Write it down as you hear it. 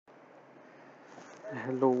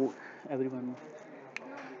Hello everyone.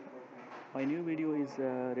 My new video is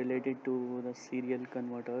related to the serial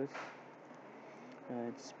converters.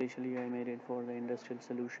 Especially I made it for the industrial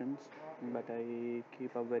solutions, but I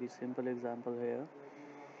keep a very simple example here.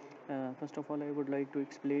 First of all, I would like to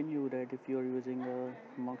explain you that if you are using a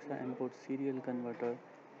MOXANPORT serial converter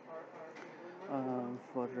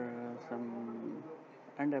for some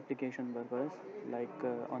end application purpose, like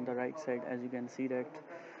on the right side, as you can see that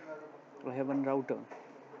I have one router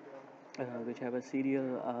which have a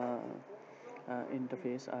serial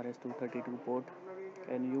interface RS232 port,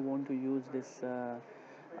 and you want to use this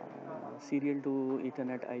serial to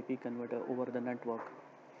Ethernet IP converter over the network.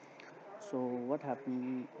 So what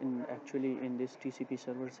happened in actually in this TCP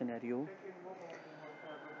server scenario?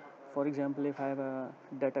 For example, if I have a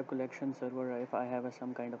data collection server, if I have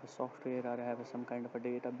some kind of a software or I have some kind of a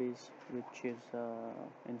database which is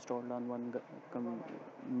installed on one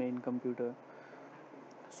main computer.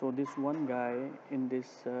 So this one guy in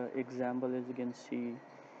this example, as you can see,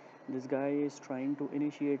 this guy is trying to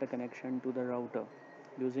initiate a connection to the router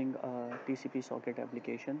using a TCP socket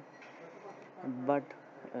application. But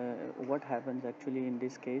what happens actually in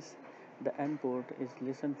this case, the NPORT is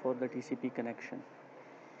listen for the TCP connection.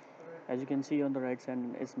 As you can see on the right side,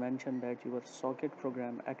 it's mentioned that your socket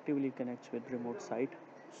program actively connects with remote site.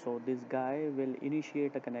 So this guy will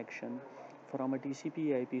initiate a connection from a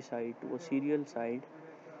TCP IP side to a serial side.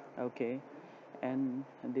 Okay, and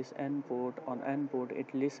this NPORT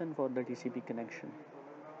it listen for the TCP connection.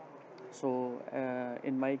 So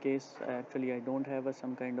in my case, actually I don't have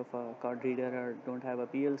some kind of a card reader or don't have a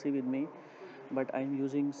PLC with me, but I'm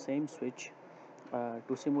using same switch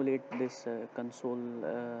to simulate this console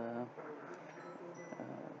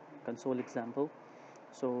example.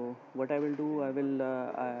 So what I will do,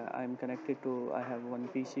 I'm connected to, I have one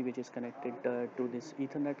PC which is connected to this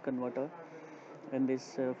Ethernet converter, and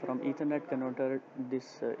this from Ethernet converter,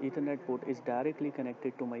 this Ethernet port is directly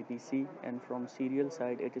connected to my PC, and from serial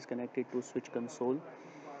side it is connected to switch console.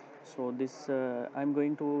 So this I'm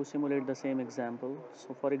going to simulate the same example.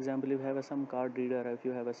 So for example, if you have some card reader, if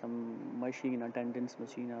you have some machine, attendance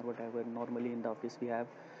machine or whatever, normally in the office we have,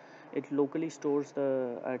 it locally stores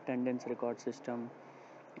the attendance record system.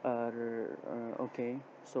 Okay,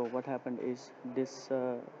 so what happened is this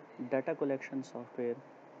data collection software,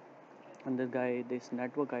 and this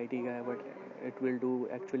network IT guy, what it will do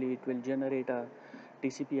actually, it will generate a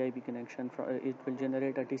TCP IP connection it will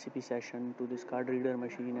generate a TCP session to this card reader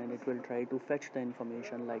machine, and it will try to fetch the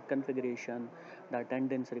information like configuration, the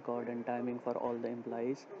attendance record and timing for all the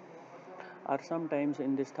employees. Or sometimes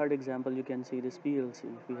in this third example you can see this PLC.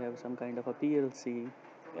 We have some kind of a PLC,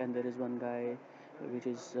 and there is one guy which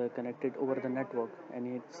is connected over the network, and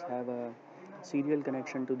it's have a serial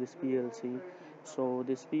connection to this PLC. So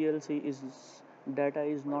this PLC is data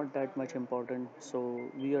is not that much important, so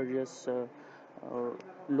we are just uh,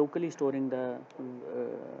 locally storing the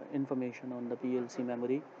information on the PLC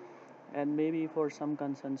memory, and maybe for some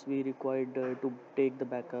concerns we required to take the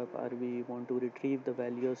backup, or we want to retrieve the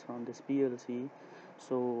values from this PLC.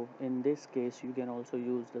 So in this case you can also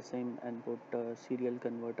use the same NPORT serial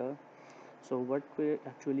converter. So what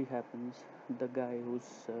actually happens, the guy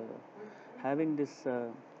who's having this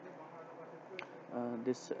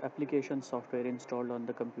application software installed on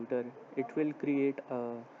the computer, it will create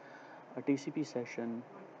a TCP session,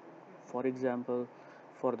 for example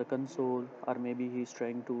for the console, or maybe he's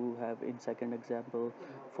trying to have in second example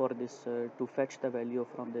for this to fetch the value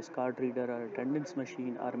from this card reader or attendance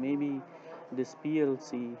machine, or maybe this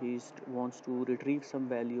PLC wants to retrieve some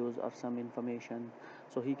values or some information,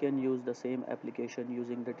 so he can use the same application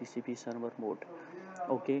using the TCP server mode.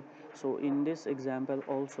 Okay, so in this example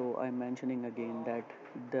also I'm mentioning again that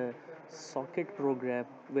the socket program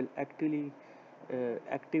will actually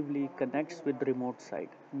actively connects with remote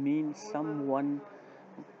site, means someone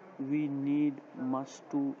we need must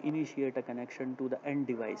to initiate a connection to the end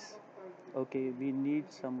device. Okay, we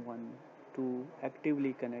need someone to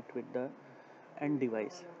actively connect with the end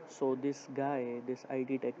device. So this guy, this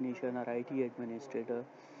IT technician or IT administrator,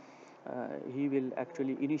 he will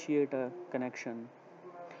actually initiate a connection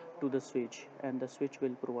to the switch, and the switch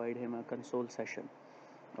will provide him a console session.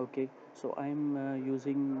 Okay, so I'm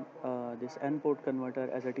using this NPORT converter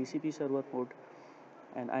as a TCP server port,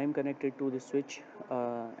 and I am connected to the switch,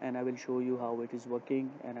 and I will show you how it is working,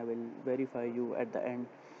 and I will verify you at the end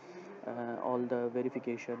all the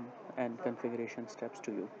verification and configuration steps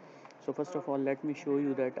to you. So first of all, let me show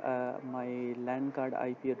you that my LAN card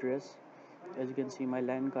IP address. As you can see, my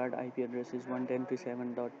LAN card IP address is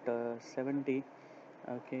 110.370.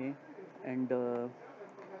 Okay, and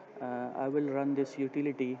I will run this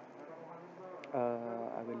utility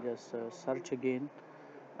I will just search again.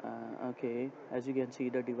 Okay, as you can see,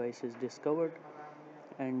 the device is discovered,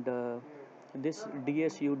 and this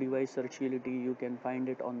DSU device search utility, you can find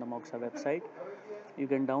it on the MOXA website. You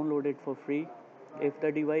can download it for free. If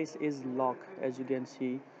the device is locked, as you can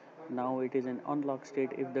see, now it is in unlock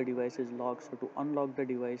state. If the device is locked, so to unlock the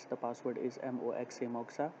device, the password is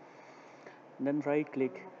MOXA. Then right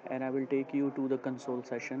click, and I will take you to the console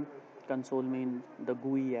session. Console means the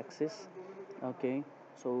GUI access. Okay,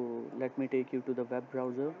 so let me take you to the web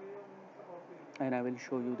browser, and I will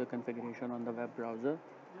show you the configuration on the web browser,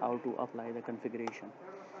 how to apply the configuration.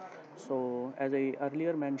 So as I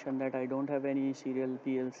earlier mentioned that I don't have any serial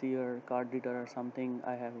PLC or card reader or something,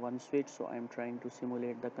 I have one switch, so I'm trying to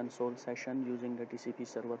simulate the console session using the TCP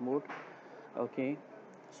server mode. Okay,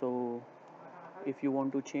 so if you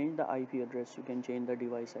want to change the IP address, you can change the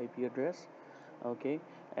device IP address. Okay,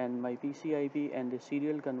 and my PC IP and the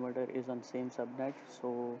serial converter is on same subnet,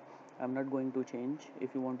 so I'm not going to change.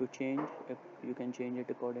 If you want to change, if you can change it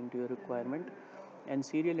according to your requirement. And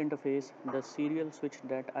serial interface, the serial switch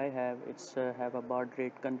that I have, it's have a baud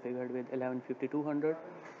rate configured with 115200,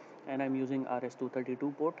 and I'm using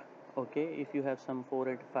RS232 port. Okay, if you have some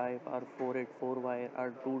 485 or 484 wire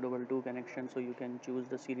or 222 connection, so you can choose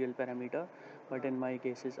the serial parameter, but in my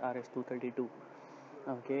case is RS232.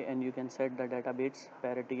 Okay, and you can set the data bits,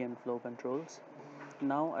 parity and flow controls.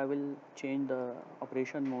 Now I will change the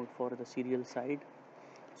operation mode for the serial side.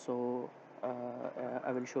 So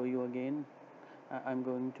I will show you again. I'm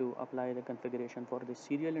going to apply the configuration for the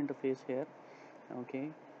serial interface here.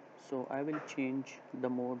 Okay, so I will change the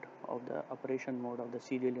mode of the operation mode of the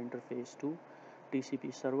serial interface to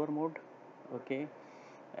TCP server mode. Okay,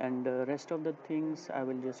 and rest of the things I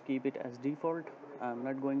will just keep it as default. I'm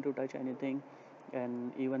not going to touch anything,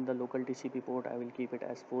 and even the local TCP port I will keep it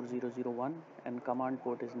as 4001, and command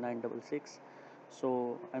port is 966.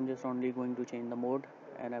 So I'm just only going to change the mode,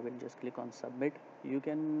 and I will just click on submit. You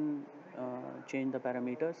can change the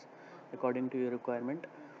parameters according to your requirement.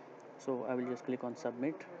 So I will just click on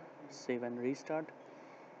submit, save and restart,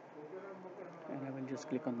 and I will just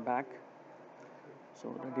click on back.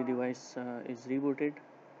 So the device is rebooted.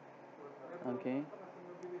 Okay,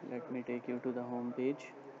 let me take you to the home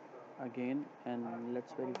page again, and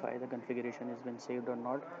let's verify the configuration has been saved or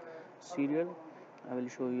not. Serial, I will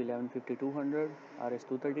show you 115200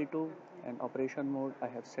 RS232, and operation mode I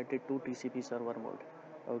have set it to TCP server mode.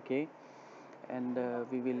 Okay, and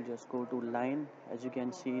we will just go to line. As you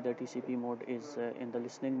can see, the TCP mode is in the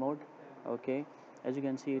listening mode. Okay, as you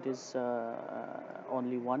can see, it is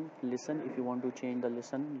only one listen. If you want to change the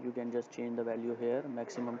listen, you can just change the value here.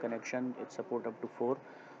 Maximum connection, it support up to 4,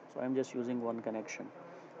 so I'm just using one connection.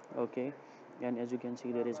 Okay, and as you can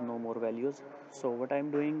see, there is no more values. So what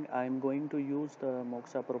I'm doing, I'm going to use the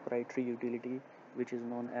MOXA proprietary utility, which is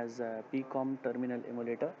known as PCOM terminal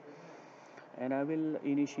emulator, and I will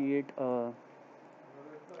initiate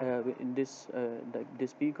in this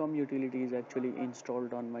PCOM utility is actually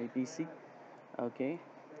installed on my PC. Okay,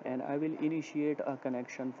 and I will initiate a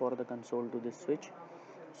connection for the console to this switch.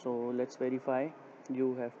 So let's verify.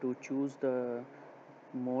 You have to choose the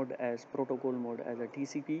mode as protocol mode as a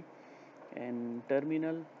TCP, and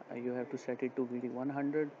terminal you have to set it to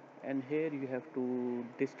VD100, and here you have to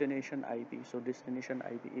destination IP. So destination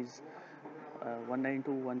IP is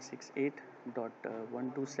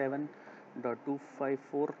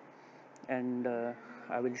 192.168.127.254, and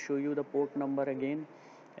I will show you the port number again.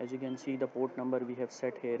 As you can see, the port number we have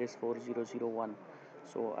set here is 4001,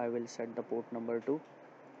 so I will set the port number to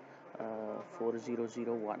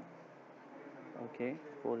 4001. Okay,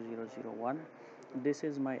 4001. This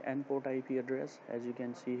is my NPORT IP address, as you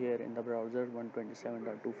can see here in the browser,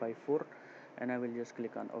 127.254, and I will just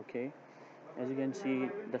click on OK. As you can see,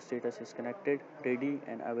 the status is connected, ready,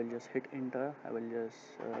 and I will just hit enter. I will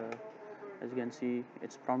just as you can see,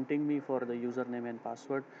 it's prompting me for the username and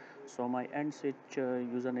password. So my end switch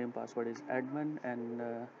username password is admin, and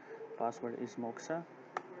password is MOXA.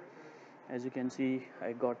 As you can see,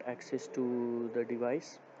 I got access to the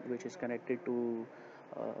device, which is connected to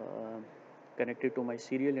my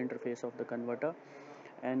serial interface of the converter,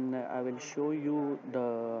 and I will show you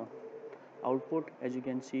the output. As you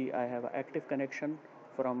can see, I have an active connection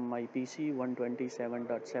from my PC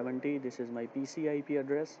 127.70. This is my PC IP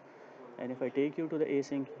address, and if I take you to the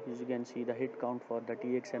async, as you can see, the hit count for the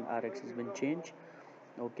TX and RX has been changed.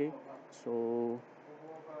 Okay, so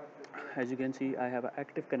as you can see, I have an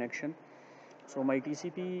active connection. So my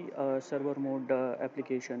TCP server mode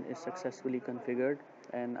application is successfully configured,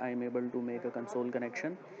 and I am able to make a console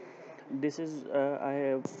connection. this is I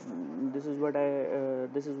have this is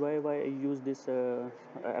why I use this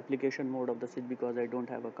application mode of the switch, because I don't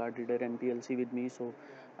have a card reader and PLC with me. So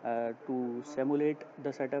to simulate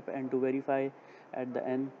the setup and to verify at the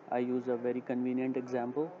end, I use a very convenient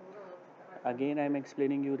example. Again, I'm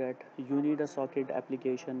explaining you that you need a socket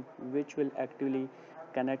application which will actively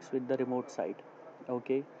connects with the remote site.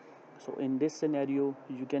 Okay, so in this scenario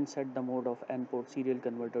you can set the mode of NPORT serial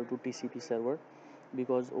converter to TCP server,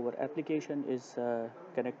 because our application is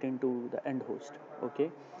connecting to the end host. Okay,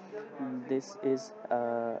 this is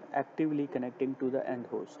actively connecting to the end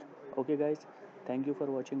host. Okay guys, thank you for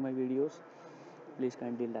watching my videos. Please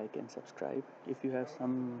kindly like and subscribe. If you have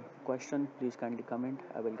some question, please kindly comment.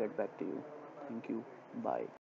 I will get back to you. Thank you. Bye.